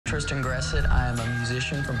Tristan Gressett. I am a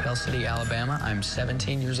musician from Pell City, Alabama. I'm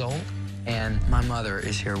 17 years old, and my mother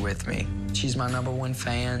is here with me. She's my #1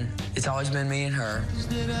 fan. It's always been me and her.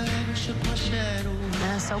 I'm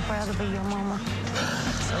so proud to be your mama.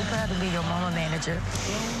 So proud to be your mama manager.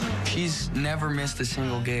 She's never missed a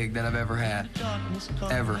single gig that I've ever had.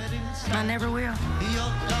 Ever. I never will.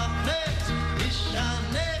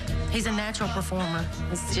 He's a natural performer.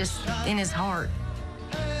 It's just in his heart.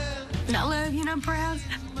 And I love you and I'm proud.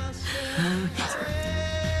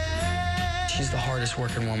 She's the hardest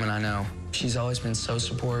working woman I know. She's always been so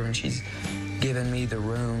supportive, and she's given me the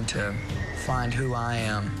room to find who I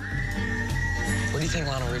am. What do you think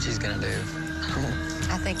Lionel Richie's gonna do?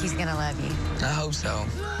 I think he's gonna love you. I hope so.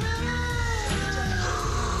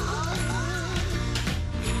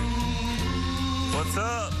 What's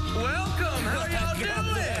up? Welcome. How y'all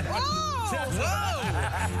doing? Whoa!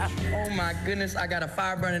 Oh my goodness, I got a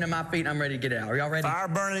fire burning in my feet. I'm ready to get it out. Are y'all ready? Fire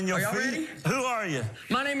burning in your feet? Are y'all ready? Who are you?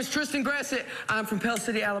 My name is Tristan Gressett. I'm from Pell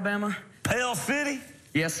City, Alabama. Pell City?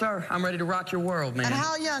 Yes, sir. I'm ready to rock your world, man. And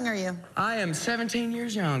how young are you? I am 17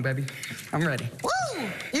 years young, baby. I'm ready. Woo!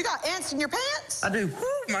 You got ants in your pants? I do.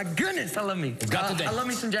 Woo, my goodness, I love me. I love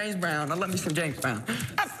me some James Brown. I love me some James Brown.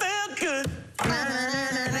 I feel good. I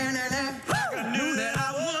knew that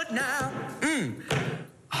I would now.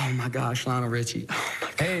 Oh my gosh, Lionel Richie. Oh my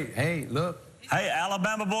God. Hey, look. Hey,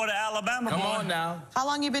 Alabama boy to Alabama boy. Come on now. How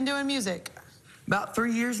long you been doing music? About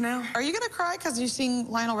 3 years now. Are you gonna cry because you sing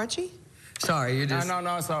Lionel Richie? Sorry, you're just...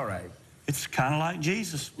 No, it's all right. It's kind of like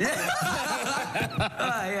Jesus. Yeah.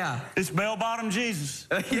 Yeah. It's bell-bottom Jesus.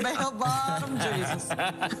 Bell-bottom Jesus.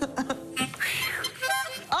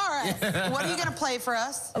 All right, what are you gonna play for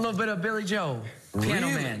us? A little bit of Billy Joel, Piano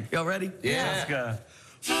Really? Man. Y'all ready? Yeah. Let's go.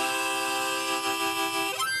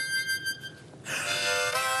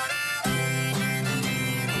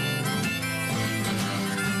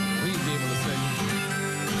 Please be able to sing.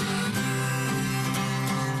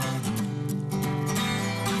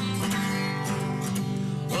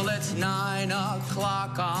 Well, it's 9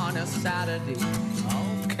 o'clock on a Saturday.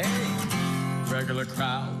 Okay. Regular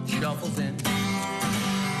crowd shuffles in.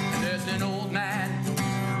 And there's an old man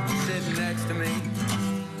sitting next to me,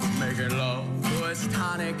 making love to his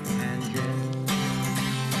tonic and gin.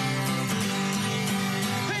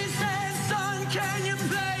 He says, son, can you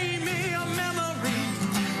play me a memory?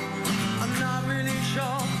 I'm not really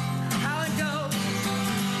sure how it goes,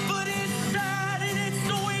 but it's sad and it's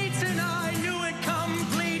sweet, and I knew it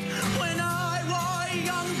complete when I wore a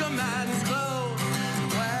younger man's clothes.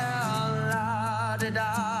 Well, la-da-da,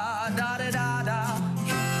 da-da-da-da,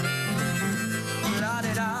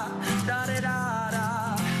 la-da-da, da-da-da-da,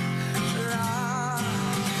 la.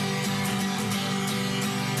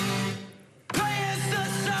 Play us the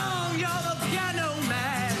song, you're the piano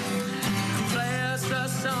man. Play us the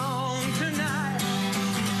song tonight,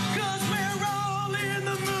 'cause we're all in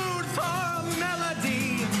the mood for a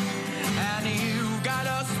melody, and you got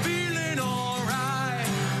us feeling alright.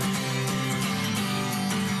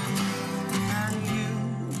 And you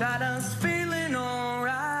got us feeling alright.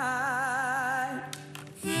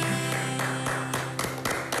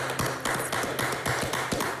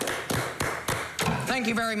 Thank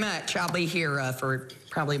you very much. I'll be here for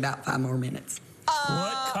probably about 5 more minutes.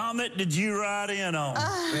 What comet did you ride in on?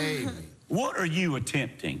 Baby. What are you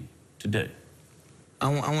attempting to do? I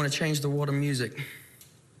want to change the world of music.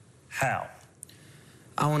 How?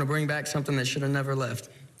 I want to bring back something that should have never left.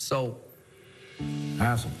 Soul.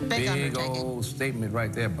 That's a big undertaking. old statement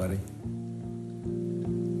right there, buddy.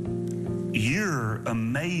 You're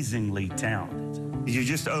amazingly talented. You're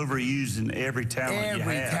just overusing every talent you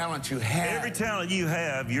have. Every talent you have. Every talent you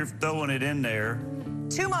have, you're throwing it in there.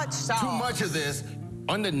 Too much sauce. Too much of this.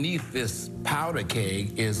 Underneath this powder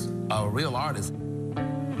keg is a real artist.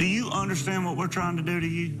 Do you understand what we're trying to do to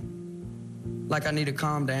you? Like I need to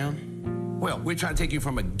calm down. Well, we're trying to take you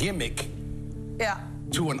from a gimmick Yeah.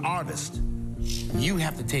 to an artist. You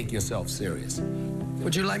have to take yourself serious.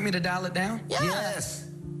 Would you like me to dial it down? Yes.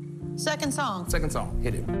 Second song. Second song,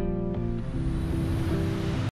 hit it.